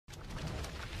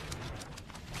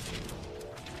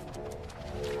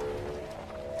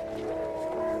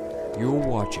You're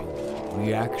watching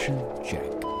Reaction Check.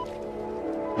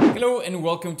 Hello and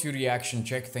welcome to Reaction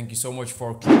Check. Thank you so much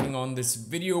for clicking on this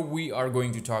video. We are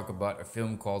going to talk about a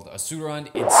film called Asuran.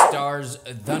 It stars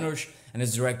Dhanush and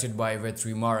is directed by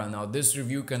Vetrimaran. Now this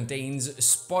review contains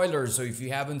spoilers, so if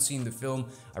you haven't seen the film,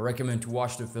 I recommend to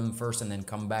watch the film first and then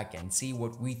come back and see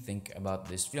what we think about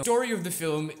this film. The story of the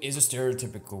film is a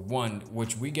stereotypical one,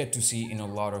 which we get to see in a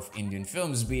lot of Indian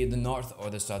films, be it the North or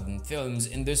the Southern films.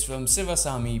 In this film,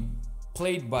 Sivasami,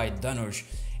 played by Dhanush,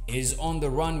 is on the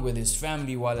run with his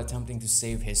family while attempting to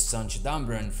save his son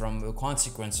Chidambaran from the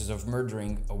consequences of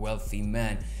murdering a wealthy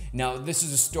man. Now, this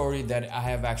is a story that I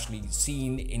have actually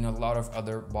seen in a lot of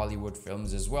other Bollywood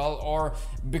films as well, or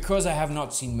because I have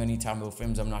not seen many Tamil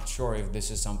films, I'm not sure if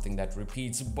this is something that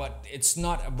repeats, but it's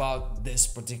not about this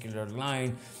particular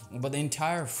line, but the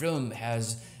entire film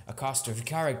has a cast of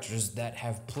characters that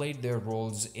have played their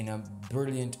roles in a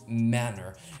brilliant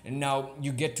manner. And now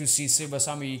you get to see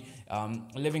Sivasami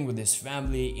living with his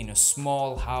family in a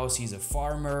small house. He's a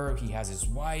farmer, he has his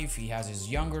wife, he has his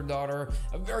younger daughter,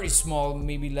 a very small,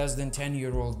 maybe less than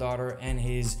 10-year-old daughter, and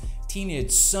his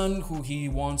teenage son who he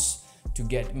wants to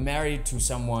get married to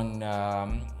someone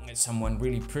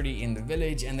really pretty in the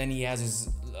village. And then he has his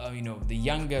the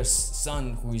youngest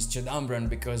son who is Chidambaran,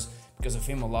 because of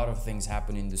him a lot of things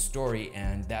happen in the story,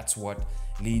 and that's what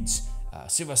leads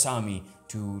Sivasami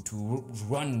to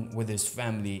run with his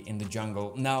family in the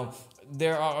jungle. Now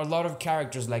there are a lot of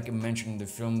characters, like I mentioned in the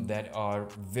film, that are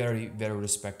very, very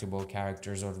respectable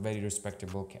characters or very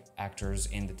respectable actors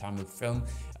in the Tamil film.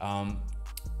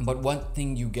 But one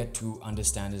thing you get to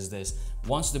understand is this: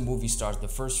 once the movie starts, the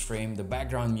first frame, the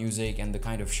background music, and the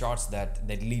kind of shots that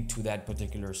lead to that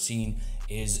particular scene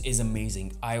is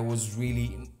amazing. I was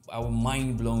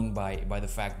mind blown by the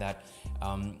fact that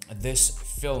this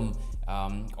film,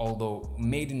 although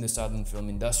made in the Southern film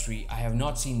industry, I have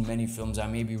not seen many films. I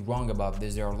may be wrong about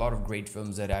this. There are a lot of great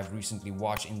films that I've recently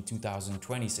watched in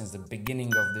 2020. Since the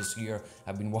beginning of this year,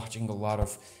 I've been watching a lot of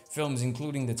films,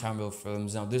 including the Tamil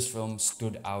films. Now this film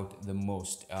stood out the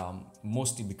most,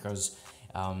 mostly because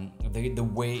the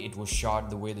way it was shot,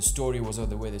 the way the story was, or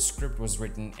the way the script was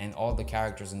written, and all the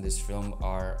characters in this film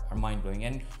are mind-blowing.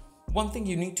 And one thing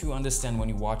you need to understand when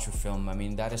you watch a film, I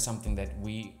mean, that is something that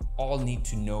we all need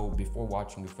to know before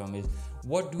watching the film, is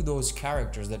what do those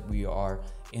characters that we are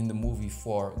in the movie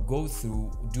for go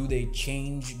through? Do they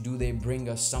change? Do they bring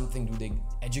us something? Do they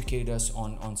educate us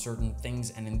on certain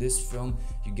things? And in this film,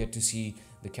 you get to see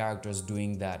the characters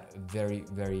doing that very,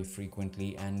 very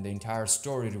frequently, and the entire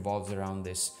story revolves around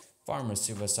this farmer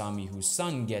Sivasami, whose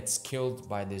son gets killed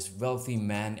by this wealthy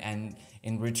man, and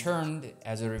in return,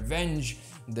 as a revenge,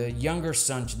 the younger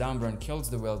son Chidambaran kills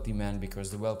the wealthy man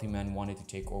because the wealthy man wanted to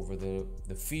take over the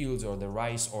fields or the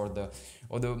rice or the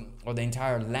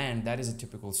entire land. That is a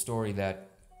typical story that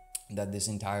this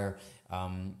entire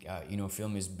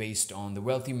film is based on. The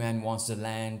wealthy man wants the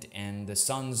land, and the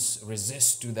sons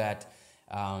resist to that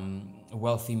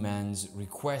wealthy man's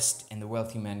request, and the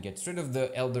wealthy man gets rid of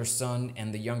the elder son,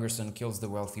 and the younger son kills the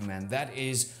wealthy man. That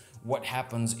is what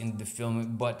happens in the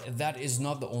film, but that is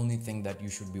not the only thing that you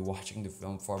should be watching the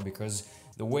film for, because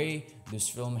the way this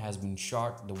film has been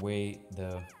shot, the way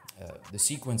the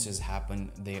sequences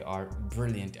happen, they are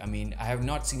brilliant. I mean, I have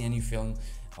not seen any film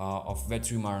of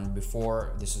Vetrimaran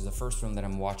before. This is the first film that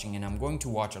I'm watching, and I'm going to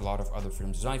watch a lot of other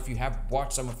films. Now, if you have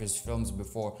watched some of his films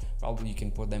before, probably you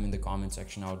can put them in the comment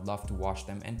section. I would love to watch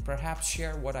them and perhaps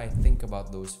share what I think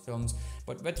about those films.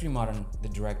 But Vetrimaran, the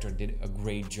director, did a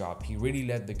great job. He really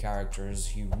led the characters.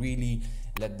 He really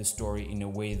led the story in a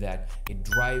way that it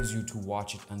drives you to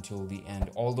watch it until the end.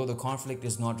 Although the conflict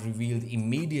is not revealed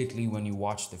immediately when you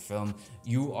watch the film,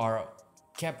 you are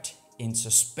kept in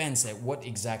suspense at what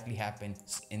exactly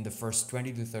happens in the first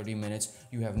 20 to 30 minutes.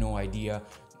 You have no idea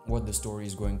what the story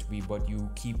is going to be, but you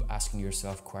keep asking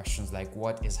yourself questions like,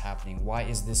 what is happening? Why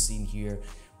is this scene here?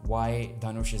 Why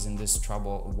Dhanush is in this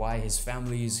trouble? Why his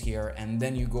family is here? And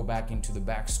then you go back into the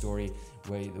backstory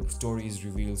where the story is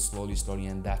revealed slowly,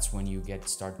 and that's when you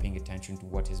start paying attention to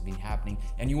what has been happening,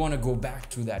 and you want to go back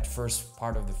to that first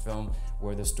part of the film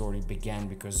where the story began,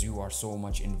 because you are so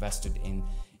much invested in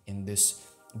this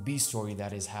B story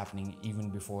that is happening even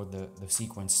before the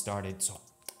sequence started. So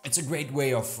it's a great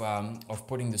way of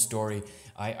putting the story.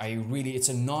 It's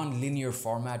a non-linear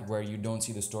format where you don't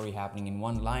see the story happening in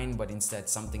one line, but instead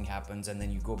something happens and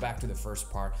then you go back to the first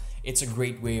part. It's a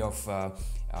great way of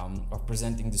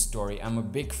presenting the story. I'm a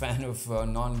big fan of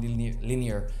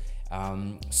non-linear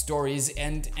stories,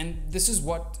 and this is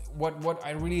what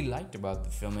I really liked about the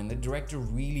film. And the director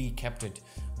really kept it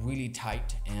really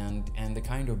tight, and the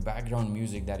kind of background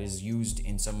music that is used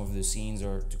in some of the scenes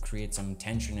or to create some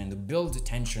tension and to build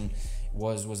tension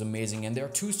was amazing. And there are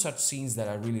two such scenes that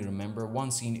I really remember.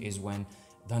 One scene is when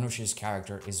Dhanush's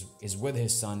character is with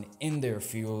his son in their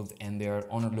field, and they're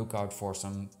on a lookout for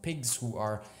some pigs who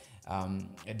are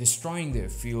destroying their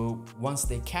field. Once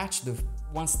they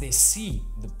see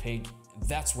the pig,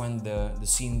 that's when the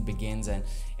scene begins,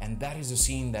 and that is a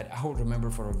scene that I would remember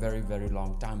for a very, very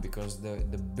long time, because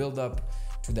the build up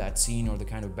to that scene, or the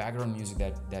kind of background music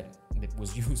that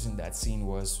was used in that scene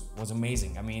was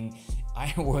amazing. I mean,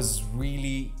 I was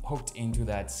really hooked into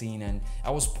that scene, and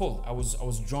I was pulled. I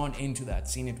was drawn into that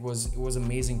scene. It was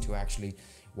amazing to actually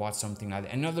watch something like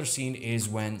that. Another scene is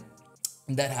when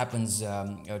that happens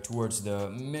towards the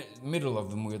middle of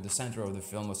the movie, the center of the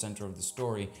film, or center of the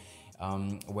story,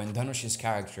 when Dhanush's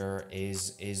character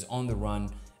is on the run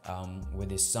with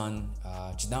his son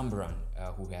Chidambaran,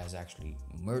 who has actually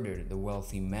murdered the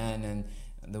wealthy man, and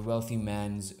the wealthy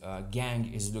man's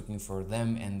gang is looking for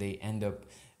them, and they end up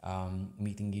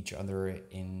meeting each other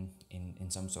in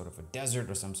some sort of a desert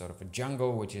or some sort of a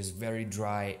jungle, which is very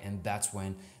dry. And that's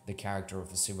when the character of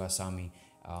Sivasami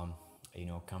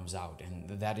comes out,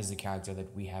 and that is the character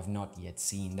that we have not yet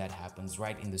seen. That happens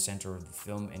right in the center of the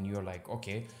film, and you're like,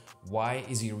 okay, why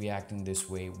is he reacting this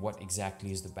way? What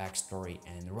exactly is the backstory?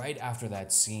 And right after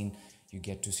that scene, you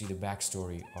get to see the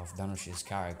backstory of Dhanush's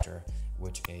character,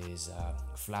 which is a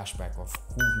flashback of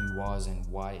who he was and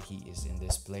why he is in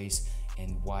this place,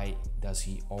 and why does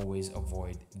he always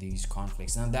avoid these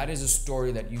conflicts. Now, that is a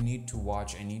story that you need to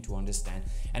watch and need to understand,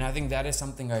 and I think that is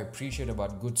something I appreciate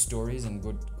about good stories and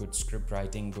good script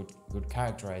writing, good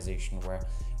characterization,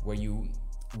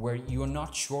 where you're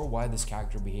not sure why this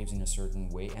character behaves in a certain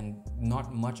way, and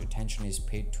not much attention is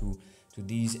paid to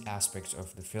these aspects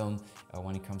of the film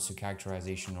when it comes to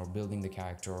characterization or building the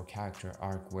character or character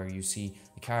arc, where you see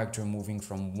the character moving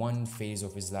from one phase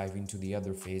of his life into the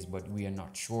other phase, but we are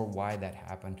not sure why that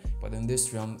happened. But in this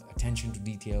film, attention to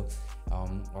detail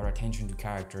or attention to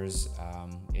characters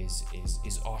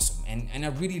is awesome, and I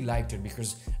really liked it,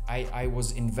 because I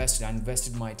was invested. I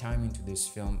invested my time into this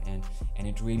film, and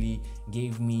it really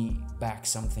gave me back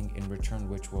something in return,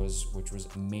 which was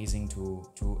amazing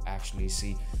to actually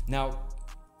see. Now,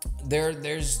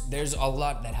 there's a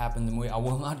lot that happened in the movie. I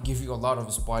will not give you a lot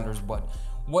of spoilers, but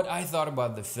what I thought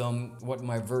about the film, what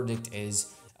my verdict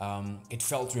is, it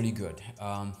felt really good.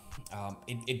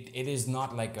 It is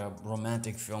not like a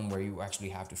romantic film where you actually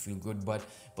have to feel good, but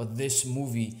this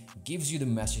movie gives you the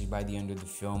message by the end of the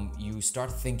film. You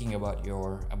start thinking about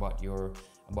your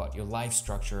life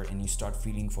structure, and you start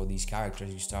feeling for these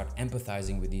characters. You start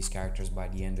empathizing with these characters by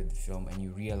the end of the film, and you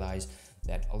realize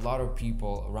that a lot of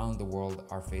people around the world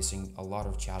are facing a lot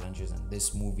of challenges, and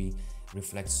this movie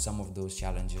reflects some of those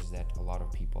challenges that a lot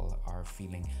of people are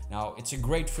feeling. Now, it's a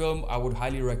great film. I would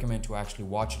highly recommend to actually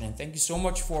watch it, and thank you so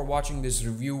much for watching this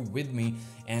review with me.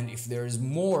 And if there is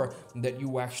more that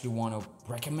you actually want to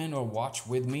recommend or watch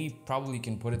with me, probably you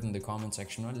can put it in the comment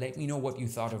section, or let me know what you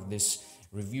thought of this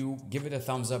review. Give it a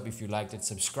thumbs up if you liked it.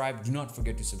 Subscribe. Do not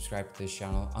forget to subscribe to this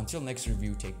channel. Until next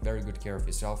review, take very good care of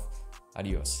yourself.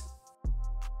 Adios.